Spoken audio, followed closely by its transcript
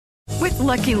With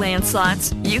Lucky Land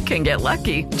Slots, you can get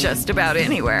lucky just about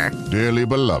anywhere. Dearly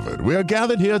beloved, we are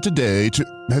gathered here today to...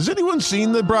 Has anyone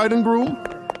seen the bride and groom?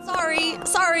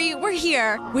 Sorry, we're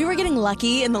here. We were getting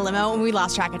lucky in the limo and we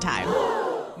lost track of time.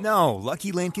 No,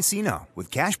 Lucky Land Casino, with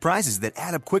cash prizes that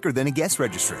add up quicker than a guest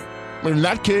registry. In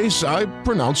that case, I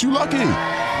pronounce you lucky.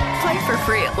 Play for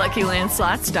free at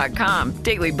LuckyLandSlots.com.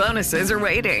 Daily bonuses are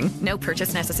waiting. No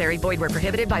purchase necessary. Void where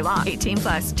prohibited by law.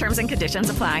 18+. Terms and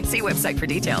conditions apply. See website for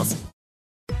details.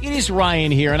 It is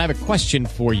Ryan here, and I have a question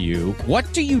for you.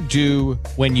 What do you do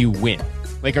when you win?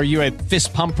 Like, are you a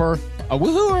fist pumper, a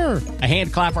woo-hooer, a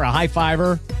hand clapper, a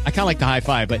high-fiver? I kind of like the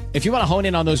high-five, but if you want to hone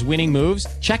in on those winning moves,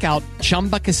 check out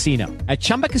Chumba Casino. At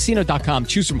ChumbaCasino.com,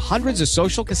 choose from hundreds of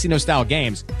social casino-style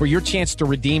games for your chance to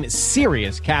redeem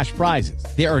serious cash prizes.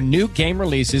 There are new game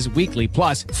releases weekly,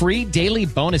 plus free daily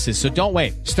bonuses, so don't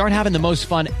wait. Start having the most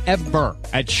fun ever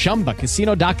at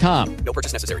ChumbaCasino.com. No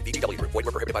purchase necessary. VGW Group. Void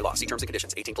where prohibited by law. See terms and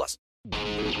conditions. 18+.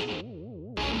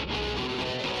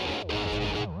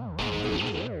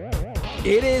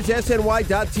 It is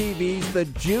SNY.TV's The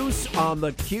Juice on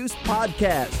the Cuse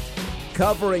podcast,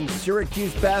 covering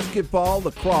Syracuse basketball,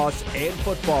 lacrosse, and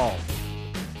football.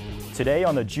 Today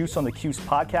on the Juice on the Cuse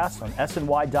podcast on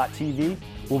SNY.TV,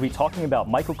 we'll be talking about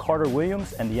Michael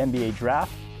Carter-Williams and the NBA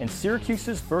draft and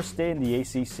Syracuse's first day in the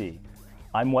ACC.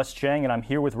 I'm Wes Cheng, and I'm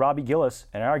here with Robbie Gillies,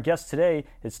 and our guest today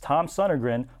is Tom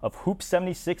Sunnergren of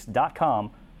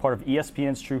Hoop76.com, part of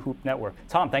ESPN's True Hoop Network.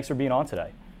 Tom, thanks for being on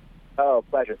today. Oh,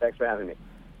 pleasure. Thanks for having me.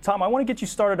 Tom, I want to get you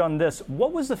started on this.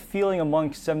 What was the feeling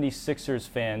among 76ers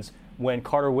fans when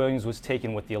Carter-Williams was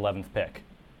taken with the 11th pick?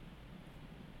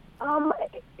 I'll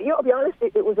be honest,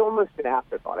 it was almost an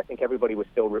afterthought. I think everybody was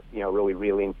still, really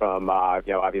reeling from,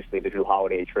 obviously the Drew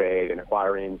Holiday trade and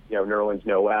acquiring, Nerlens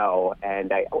Noel.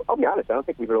 And I'll be honest, I don't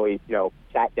think we've really,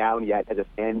 sat down yet as a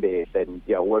fan base and,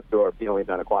 worked through our feelings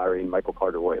on acquiring Michael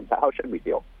Carter-Williams. How should we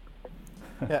feel?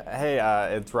 Yeah, hey,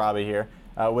 it's Robbie here.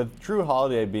 With Drew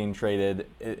Holiday being traded,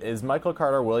 is Michael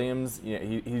Carter-Williams,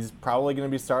 he's probably going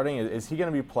to be starting. Is he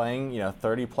going to be playing,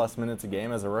 30-plus minutes a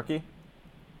game as a rookie?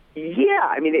 Yeah,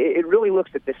 I mean, it really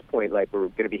looks at this point like we're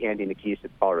going to be handing the keys to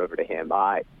the car over to him.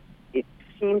 It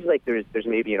seems like there's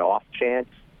maybe an off chance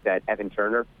that Evan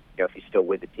Turner, if he's still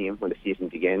with the team when the season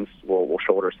begins, will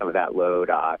shoulder some of that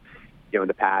load. In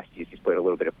the past, he's played a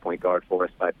little bit of point guard for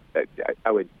us, but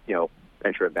I would,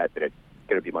 venture a bet that it's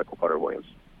going to be Michael Carter-Williams.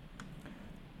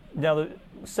 Now, the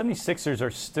 76ers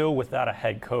are still without a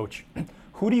head coach.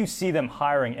 Who do you see them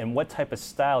hiring, and what type of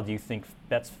style do you think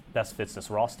best fits this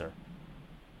roster?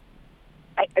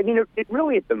 I mean, it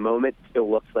really at the moment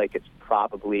still looks like it's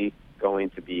probably going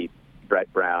to be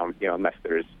Brett Brown, unless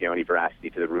there's any veracity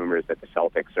to the rumors that the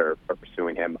Celtics are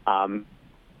pursuing him. I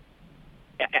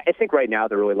think right now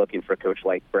they're really looking for a coach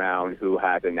like Brown who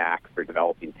has a knack for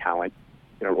developing talent.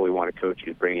 They don't really want a coach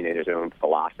who's bringing in his own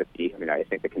philosophy. I mean, I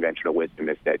think the conventional wisdom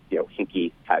is that,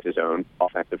 Hinkie has his own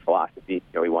offensive philosophy.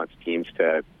 He wants teams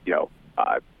to,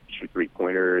 shoot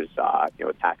three-pointers,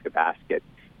 attack the basket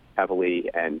heavily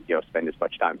and, spend as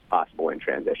much time as possible in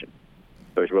transition.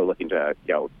 So he's really looking to,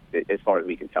 as far as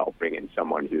we can tell, bring in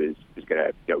someone who's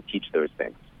going to, teach those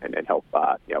things and help,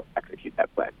 execute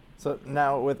that plan. So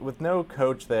now with no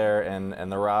coach there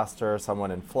and the roster,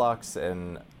 someone in flux,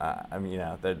 and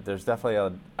there's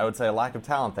definitely I would say a lack of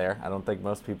talent there. I don't think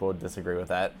most people would disagree with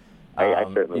that. I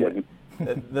certainly wouldn't.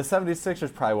 The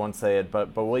 76ers probably won't say it,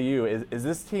 but will you? Is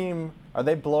this team, are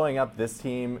they blowing up this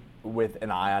team with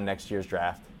an eye on next year's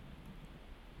draft?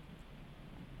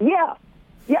 Yeah,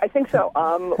 I think so.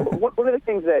 One of the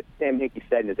things that Sam Hinkie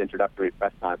said in his introductory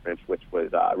press conference, which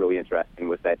was really interesting,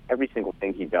 was that every single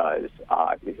thing he does,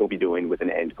 he'll be doing with an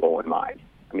end goal in mind.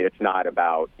 I mean, it's not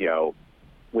about,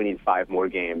 winning 5 more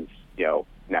games,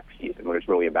 next season. What it's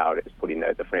really about is putting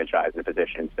the franchise in a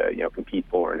position to, compete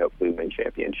for and hopefully win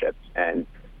championships. And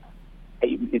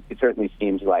it certainly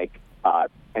seems like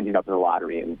ending up in the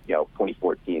lottery in,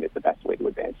 2014 is the best way to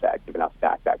advance that, given how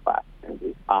stacked that class is going to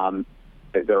be.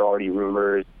 There are already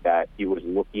rumors that he was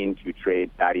looking to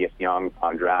trade Thaddeus Young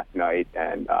on draft night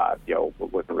and,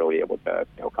 wasn't really able to,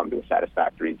 come to a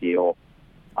satisfactory deal.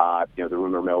 The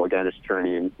rumor mill again is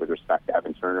turning with respect to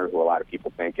Evan Turner, who a lot of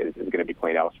people think is going to be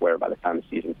playing elsewhere by the time the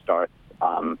season starts.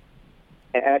 And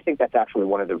I think that's actually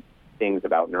one of the things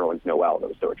about Nerlens Noel that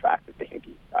was so attractive to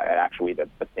Hinkie. Actually, the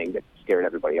thing that scared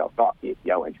everybody else off, the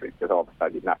ACL injury, because all of a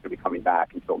sudden he's not going to be coming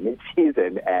back until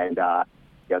mid-season, and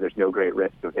there's no great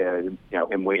risk of him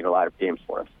winning a lot of games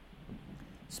for us.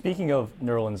 Speaking of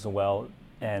Nerlens Noel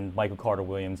and Michael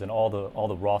Carter-Williams and all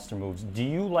the roster moves, do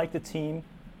you like the team,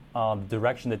 the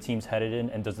direction the team's headed in,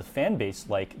 and does the fan base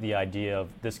like the idea of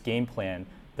this game plan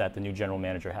that the new general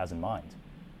manager has in mind?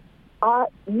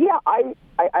 Yeah,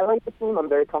 I like the team. I'm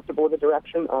very comfortable with the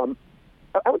direction.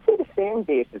 I would say the fan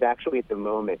base is actually at the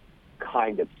moment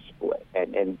kind of split,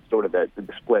 and sort of the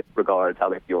split regards how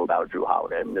they feel about Drew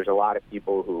Holiday. I mean, there's a lot of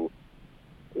people who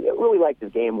really liked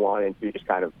his game one and who just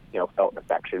kind of felt an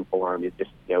affection for him. He's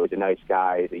just he's a nice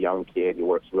guy. He's a young kid. He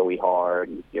works really hard.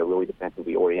 He's really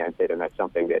defensively oriented, and that's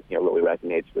something that really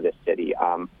resonates with this city.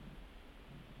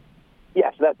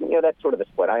 Yeah, so that's sort of the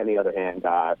split. On the other hand,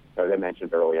 as I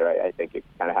mentioned earlier, I think you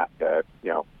kind of have to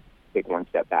take one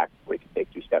step back before you can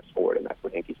take two steps forward, and that's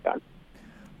what Hinkie's done.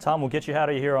 Tom, we'll get you out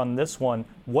of here on this one.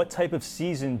 What type of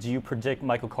season do you predict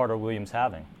Michael Carter-Williams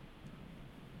having?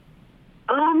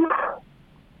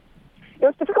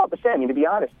 It's difficult to say. I mean, to be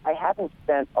honest, I haven't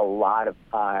spent a lot of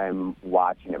time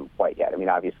watching him quite yet. I mean,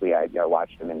 obviously, I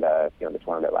watched him in the the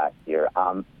tournament last year.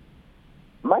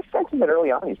 My sense is that early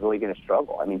on he's really going to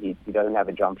struggle. I mean, he doesn't have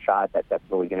a jump shot. That's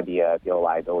really going to be a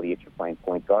liability if you're playing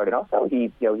point guard. And also,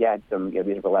 he had some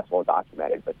these are less well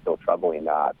documented, but still troubling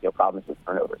problems with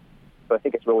turnovers. So I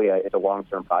think it's really a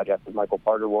long-term project with Michael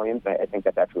Carter-Williams. I think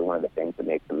that's actually one of the things that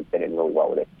makes him fit in really well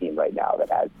with this team right now that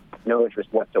has no interest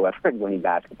whatsoever in winning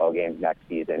basketball games next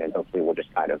season, and hopefully we'll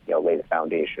just kind of lay the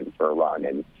foundation for a run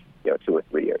in 2 or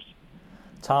 3 years.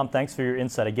 Tom, thanks for your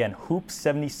insight. Again,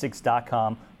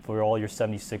 hoop76.com for all your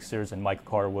 76ers and Michael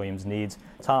Carter-Williams needs.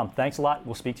 Tom, thanks a lot.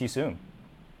 We'll speak to you soon.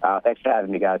 Thanks for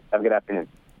having me, guys. Have a good afternoon.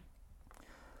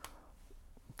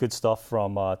 Good stuff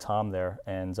from Tom there,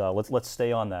 and let's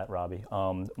stay on that, Robbie.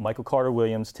 Michael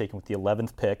Carter-Williams taken with the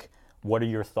 11th pick. What are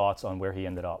your thoughts on where he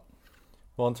ended up?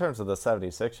 Well, in terms of the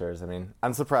 76ers, I mean,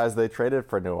 I'm surprised they traded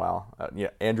for Newell.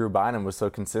 Andrew Bynum was so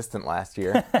consistent last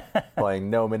year, playing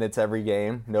no minutes every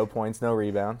game, no points, no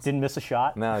rebounds. Didn't miss a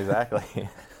shot. No, exactly.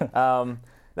 No,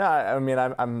 I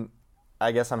mean,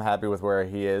 I guess I'm happy with where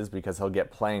he is because he'll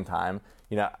get playing time.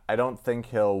 I don't think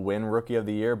he'll win Rookie of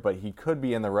the Year, but he could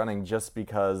be in the running just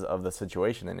because of the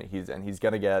situation, and he's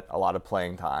going to get a lot of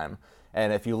playing time.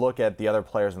 And if you look at the other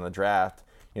players in the draft,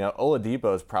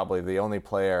 Oladipo is probably the only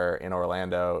player in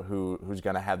Orlando who's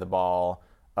going to have the ball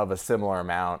of a similar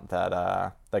amount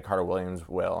that Carter-Williams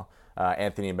will.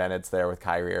 Anthony Bennett's there with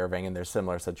Kyrie Irving, and there's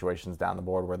similar situations down the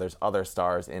board where there's other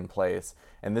stars in place.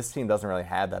 And this team doesn't really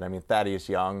have that. I mean, Thaddeus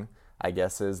Young, I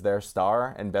guess, is their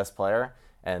star and best player.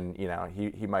 And,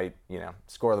 he might,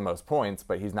 score the most points,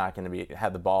 but he's not going to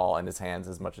have the ball in his hands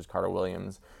as much as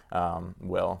Carter-Williams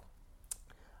will.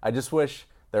 I just wish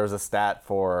there was a stat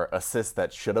for assists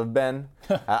that should have been.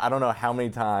 I don't know how many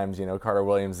times,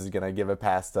 Carter-Williams is going to give a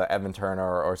pass to Evan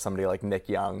Turner or somebody like Nick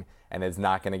Young, and is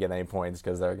not going to get any points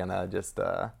because they're going to just,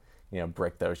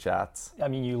 brick those shots. I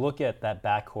mean, you look at that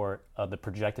backcourt, the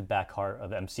projected backcourt of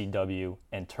MCW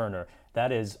and Turner.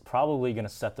 That is probably going to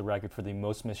set the record for the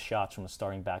most missed shots from a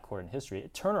starting backcourt in history.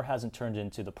 Turner hasn't turned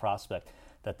into the prospect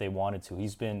that they wanted to.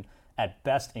 He's been, at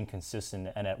best, inconsistent,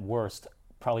 and at worst,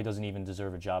 probably doesn't even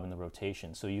deserve a job in the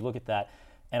rotation. So you look at that,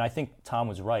 and I think Tom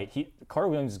was right.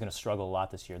 Carter-Williams is going to struggle a lot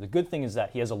this year. The good thing is that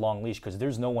he has a long leash because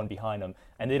there's no one behind him,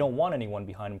 and they don't want anyone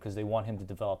behind him because they want him to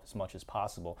develop as much as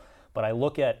possible. But I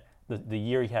look at the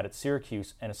year he had at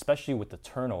Syracuse, and especially with the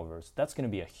turnovers, that's going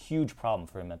to be a huge problem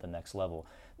for him at the next level.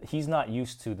 He's not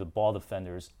used to the ball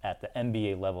defenders at the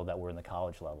NBA level that were in the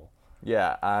college level.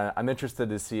 Yeah, I'm interested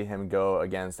to see him go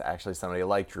against actually somebody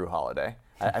like Drew Holiday.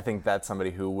 I think that's somebody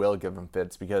who will give him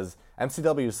fits because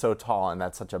MCW is so tall and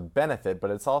that's such a benefit, but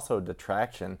it's also a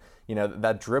detraction.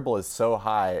 That dribble is so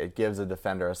high, it gives a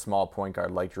defender, a small point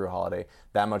guard like Drew Holiday,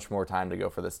 that much more time to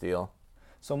go for the steal.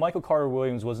 So Michael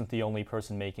Carter-Williams wasn't the only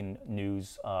person making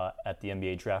news at the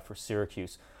NBA draft for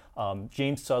Syracuse.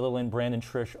 James Sutherland, Brandon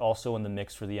Trish also in the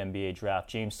mix for the NBA draft.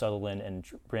 James Sutherland and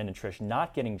Brandon Trish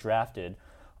not getting drafted.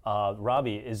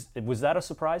 Robbie, was that a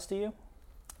surprise to you?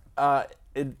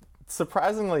 It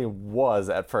surprisingly was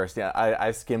at first. Yeah,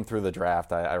 I skimmed through the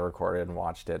draft. I recorded and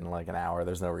watched it in like an hour.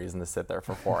 There's no reason to sit there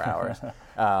for 4 hours.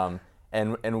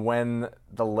 And when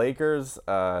the Lakers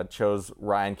chose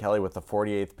Ryan Kelly with the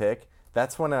 48th pick,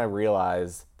 that's when I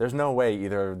realized there's no way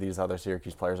either of these other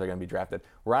Syracuse players are going to be drafted.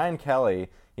 Ryan Kelly,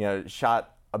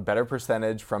 shot a better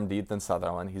percentage from deep than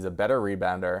Sutherland. He's a better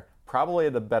rebounder, probably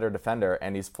the better defender,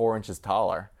 and he's 4 inches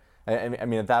taller. I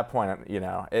mean, at that point,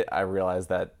 I realized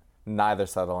that neither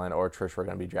Sutherland or Trish were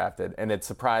going to be drafted, and it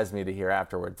surprised me to hear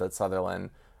afterwards that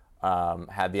Sutherland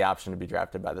had the option to be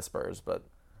drafted by the Spurs, but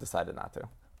decided not to.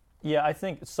 Yeah, I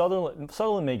think Sutherland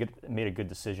made a good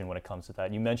decision when it comes to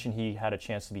that. You mentioned he had a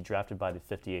chance to be drafted by the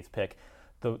 58th pick.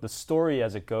 The story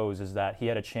as it goes is that he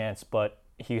had a chance, but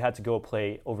he had to go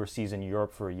play overseas in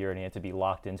Europe for a year, and he had to be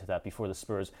locked into that before the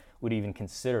Spurs would even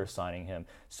consider signing him.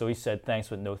 So he said thanks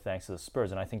but no thanks to the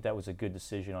Spurs, and I think that was a good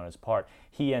decision on his part.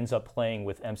 He ends up playing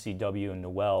with MCW and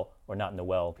Noel, or not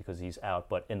Noel because he's out,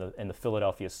 but in the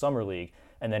Philadelphia Summer League,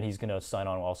 and then he's going to sign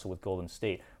on also with Golden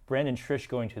State. Brandon Trish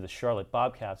going to the Charlotte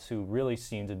Bobcats, who really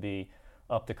seem to be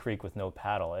up the creek with no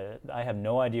paddle. I have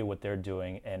no idea what they're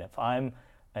doing, and if I'm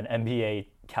an NBA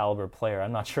caliber player,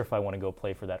 I'm not sure if I want to go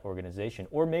play for that organization.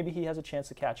 Or maybe he has a chance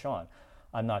to catch on.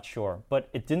 I'm not sure. But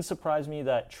it didn't surprise me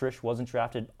that Trish wasn't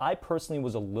drafted. I personally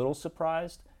was a little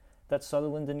surprised that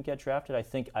Sutherland didn't get drafted. I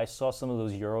think I saw some of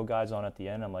those Euro guys on at the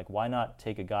end. I'm like, why not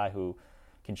take a guy who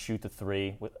can shoot the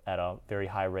three at a very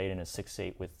high rate and is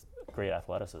 6'8" with great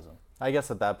athleticism? I guess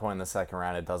at that point in the second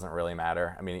round, it doesn't really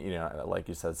matter. I mean, like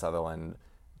you said, Sutherland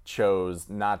chose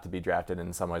not to be drafted.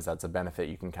 In some ways, that's a benefit.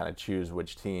 You can kind of choose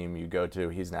which team you go to.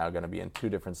 He's now going to be in 2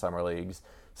 different summer leagues.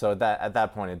 So at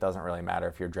that point, it doesn't really matter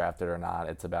if you're drafted or not.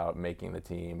 It's about making the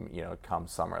team, come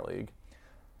summer league.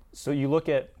 So you look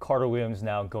at Carter Williams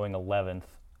now going 11th,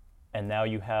 and now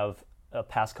you have a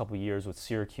past couple of years with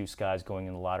Syracuse guys going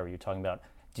in the lottery. You're talking about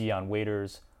Dion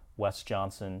Waiters, Wes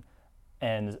Johnson,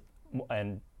 and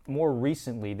more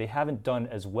recently, they haven't done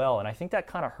as well. And I think that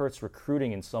kind of hurts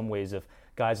recruiting in some ways if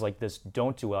guys like this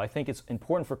don't do well. I think it's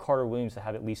important for Carter Williams to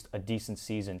have at least a decent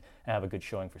season and have a good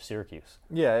showing for Syracuse.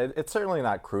 Yeah, it's certainly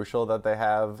not crucial that they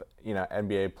have,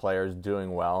 NBA players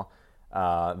doing well.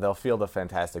 They'll field a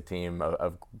fantastic team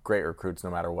of great recruits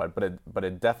no matter what, but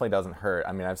it definitely doesn't hurt.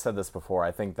 I mean, I've said this before.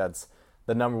 I think that's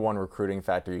the number one recruiting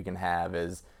factor you can have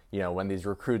is, when these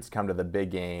recruits come to the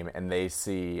big game and they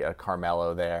see a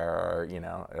Carmelo there or,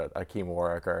 a Akeem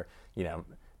Warwick or,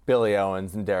 Billy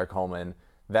Owens and Derek Coleman,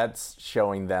 that's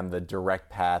showing them the direct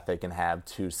path they can have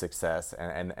to success.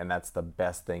 And that's the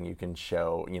best thing you can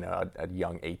show, a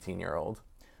young 18-year-old.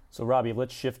 So, Robbie,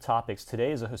 let's shift topics.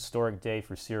 Today is a historic day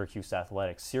for Syracuse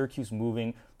athletics. Syracuse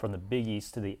moving from the Big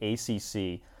East to the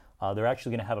ACC. They're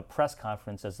actually going to have a press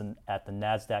conference at the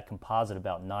NASDAQ Composite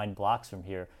about 9 blocks from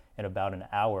here in about an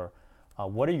hour.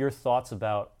 What are your thoughts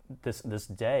about this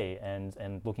day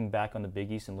and looking back on the Big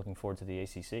East and looking forward to the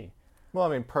ACC? Well, I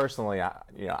mean, personally,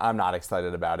 I'm not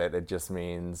excited about it. It just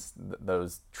means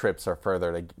those trips are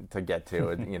further to get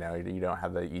to. You don't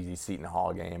have the easy Seton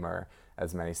Hall game or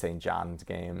as many St. John's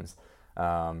games.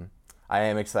 I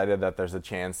am excited that there's a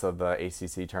chance of the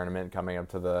ACC tournament coming up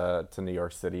to New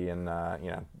York City in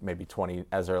maybe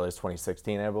as early as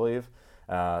 2016, I believe.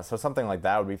 So something like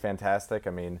that would be fantastic.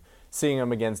 I mean, seeing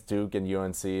them against Duke and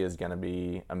UNC is going to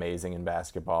be amazing in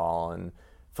basketball, and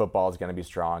football is going to be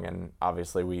strong. And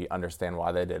obviously, we understand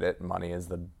why they did it. Money is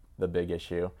the big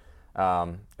issue,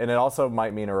 and it also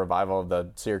might mean a revival of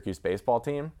the Syracuse baseball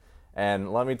team.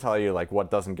 And let me tell you,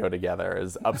 what doesn't go together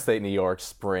is upstate New York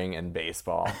spring and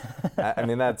baseball. I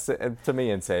mean, that's to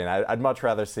me insane. I'd much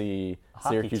rather see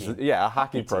Syracuse, a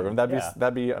hockey program.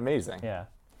 That'd be amazing. Yeah.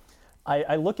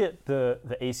 I look at the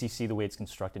ACC the way it's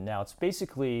constructed now. It's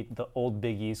basically the old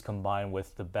Big East combined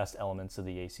with the best elements of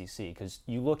the ACC. Because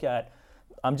you look at,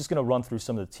 I'm just going to run through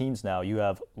some of the teams now. You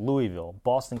have Louisville,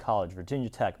 Boston College, Virginia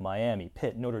Tech, Miami,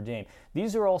 Pitt, Notre Dame.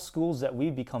 These are all schools that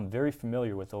we've become very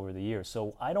familiar with over the years.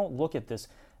 So I don't look at this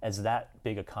as that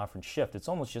big a conference shift. It's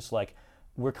almost just like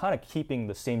we're kind of keeping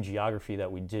the same geography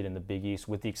that we did in the Big East,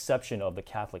 with the exception of the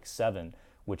Catholic 7,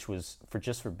 which was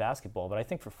for basketball. But I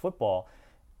think for football,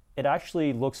 it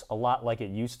actually looks a lot like it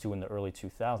used to in the early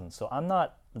 2000s. So I'm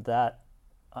not that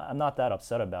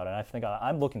upset about it. And I think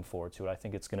I'm looking forward to it. I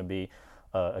think it's going to be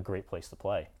a great place to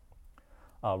play.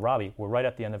 Robbie, we're right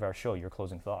at the end of our show. Your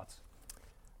closing thoughts?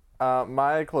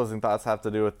 My closing thoughts have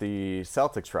to do with the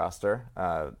Celtics roster.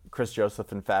 Chris Joseph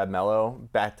and Fab Melo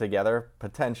back together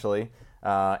potentially,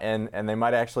 and they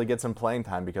might actually get some playing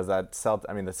time because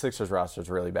the Sixers roster is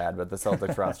really bad, but the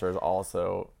Celtics roster is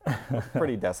also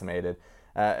pretty decimated.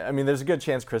 There's a good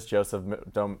chance Chris Joseph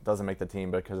doesn't make the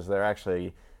team because they're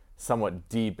actually somewhat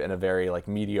deep in a very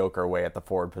mediocre way at the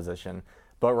forward position.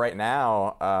 But right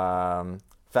now,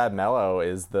 Fab Melo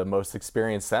is the most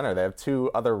experienced center. They have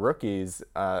 2 other rookies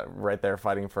right there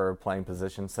fighting for playing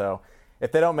position. So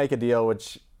if they don't make a deal,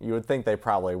 which you would think they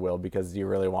probably will because you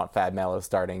really want Fab Melo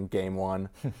starting game 1.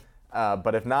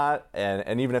 But if not,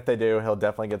 and even if they do, he'll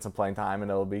definitely get some playing time,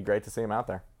 and it'll be great to see him out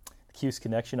there. The Cuse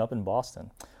Connection up in Boston.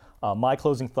 My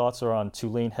closing thoughts are on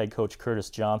Tulane head coach Curtis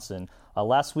Johnson.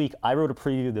 Last week, I wrote a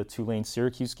preview of the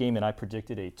Tulane-Syracuse game, and I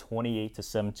predicted a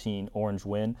 28-17 Orange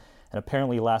win. And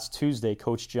apparently last Tuesday,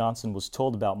 Coach Johnson was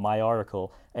told about my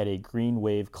article at a Green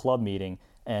Wave club meeting,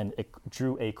 and it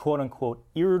drew a quote-unquote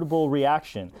irritable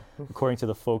reaction, according to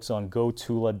the folks on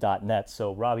gotula.net.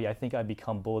 So, Robbie, I think I've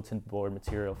become bulletin board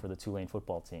material for the Tulane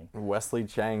football team. Wesley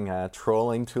Cheng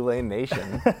trolling Tulane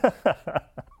Nation.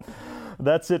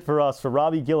 That's it for us. For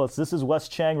Robbie, Gillies, this is Wes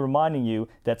Cheng reminding you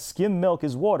that skim milk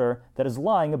is water that is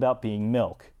lying about being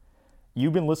milk.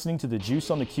 You've been listening to the Juice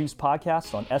on the Cuse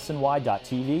podcast on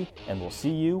SNY.TV, and we'll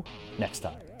see you next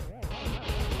time.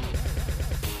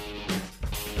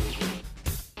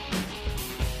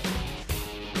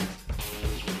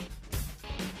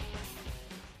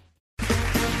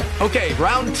 Okay,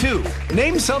 round two.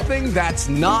 Name something that's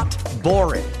not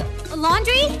boring. A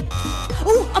laundry?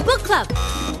 Ooh, a book club.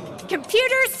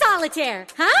 Computer solitaire,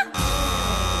 huh?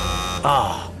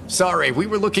 Ah, sorry, we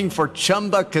were looking for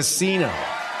Chumba Casino.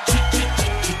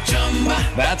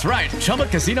 That's right,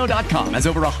 ChumbaCasino.com has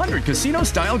over 100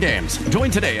 casino-style games.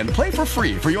 Join today and play for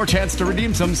free for your chance to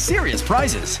redeem some serious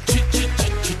prizes.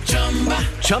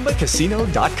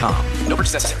 ChumbaCasino.com. No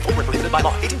purchase necessary. Void where prohibited by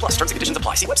law. 18 plus. Terms and conditions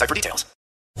apply. See website for details.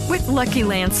 With Lucky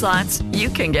Land Slots, you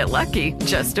can get lucky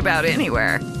just about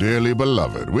anywhere. Dearly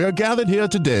beloved, we are gathered here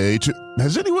today to...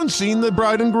 Has anyone seen the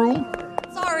bride and groom?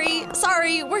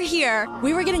 Sorry, we're here.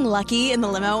 We were getting lucky in the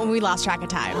limo and we lost track of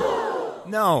time.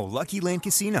 No, Lucky Land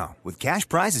Casino, with cash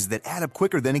prizes that add up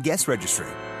quicker than a guest registry.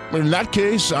 In that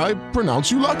case, I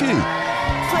pronounce you lucky.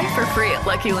 Play for free at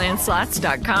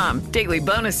LuckyLandSlots.com. Daily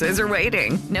bonuses are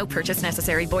waiting. No purchase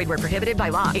necessary. Void where prohibited by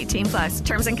law. 18 plus.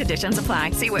 Terms and conditions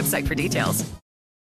apply. See website for details.